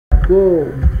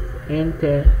go,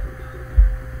 enter.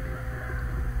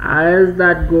 As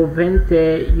that go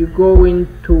enter, you go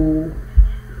into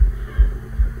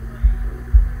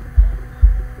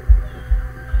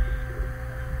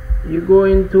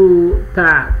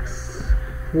tax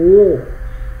 4.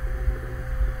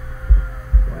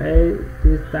 Why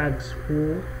this tax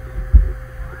 4?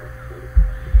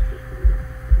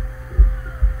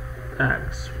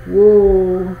 Tax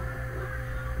 4.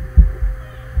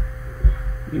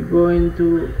 You go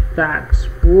into tax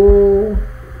 4.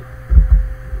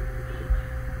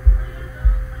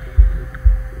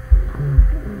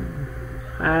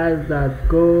 As that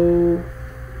go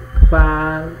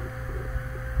file.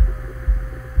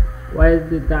 Where's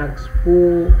the tax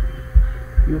 4?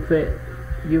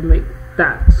 You make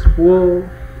tax 4,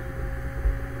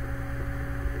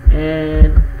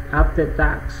 and after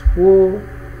tax 4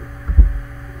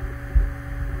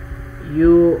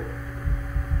 you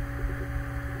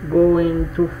going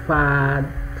to find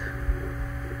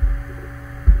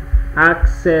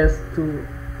access to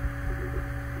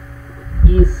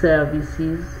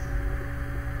e-services.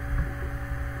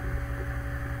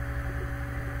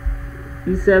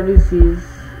 E-services is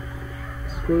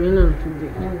going on to the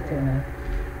internet.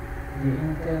 The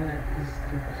internet is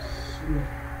too slow.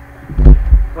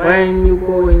 When you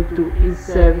go into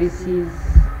e-services,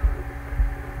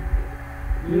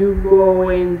 you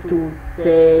going to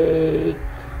take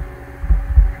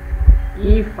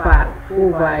IFAC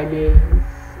provider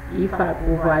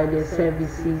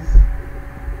services,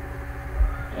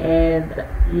 and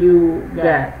you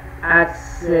get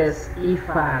access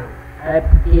IFAC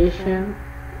application,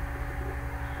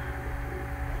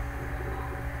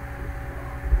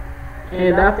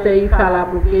 and after IFAC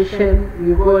application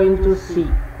you're going to see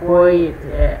create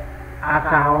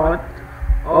account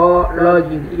or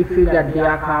login. If you got the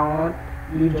account,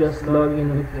 you just log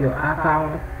in with your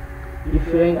account. If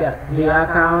you ain't got the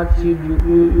account,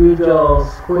 you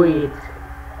just click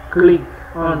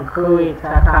on create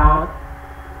account.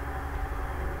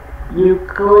 You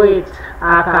create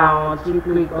account, you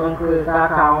click on create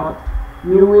account.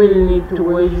 You will need to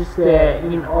register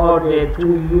in order to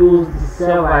use the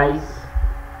service.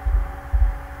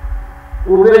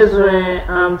 Ou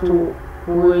besoin pour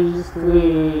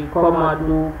enregistrer comment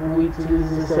pour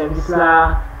utiliser ce service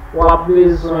là, ou a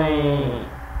besoin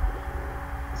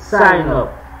sign up.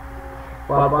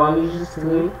 Ou a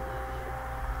enregistrer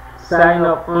sign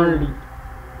up only.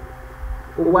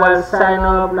 Ou va sign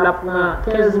up la prend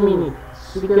 15 minutes.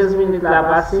 Si 15 minutes la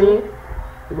passé,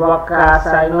 ou va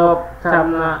sign up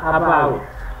tamna about.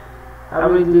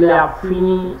 Avec il a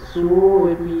fini sous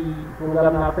et puis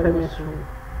programme a fermé sous.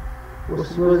 Ou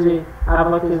supposé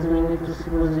avant 15 minutes, ou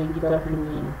supposé qu'il a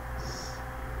fini.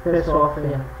 Fais ça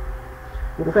faire.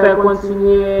 Vous faites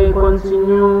continue.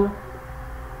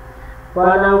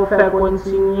 Pendant vous faites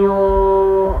continue,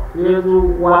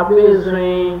 vous avez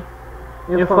besoin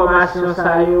d'informations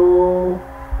ça yo.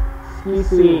 Si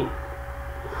c'est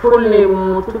full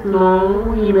name, tout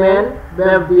nom, email,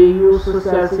 birthday,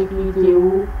 social sécurité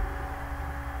ou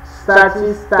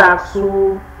status tax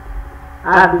ou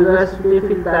adresse ou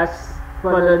défi tax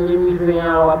pendant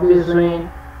 2021, on a besoin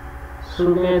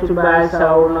souvenir tout bail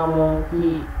ça au nom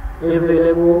qui est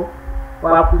available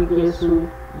pour appliquer sur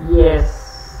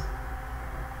yes.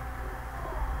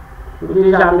 Vous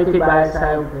déjà mettez bail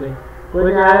ça au près. Quand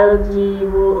il y a dit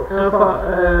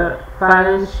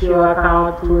financial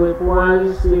account pour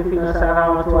enregistrer financial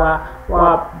account, on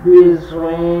a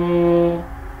besoin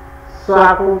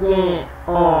soit pour gagner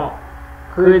un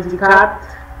credit card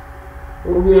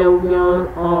ou bien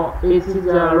un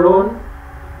étudiant loan.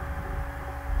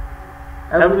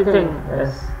 Everything,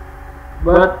 yes.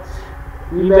 But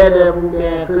il better pour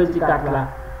gagner un credit card là.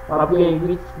 On va gagner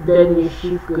 8 derniers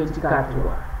chiffres credit card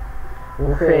là.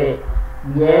 On fait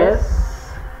yes.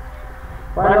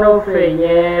 Pendant on fait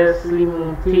yes, il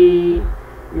monte et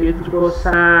tout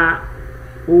ça,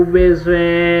 ou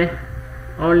besoin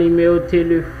on lui met au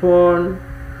téléphone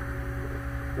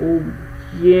ou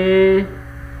bien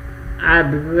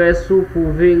adresse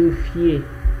pour vérifier.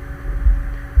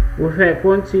 Vous faites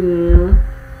continue.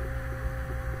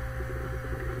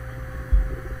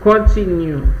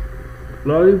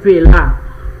 L'arrivée là.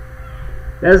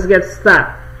 Let's get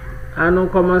started. Allons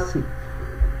commencer.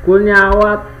 Quand y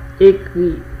a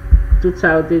écrit tout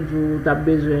ça, tu as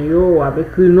besoin yo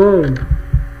avec le nom,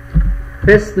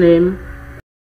 first name,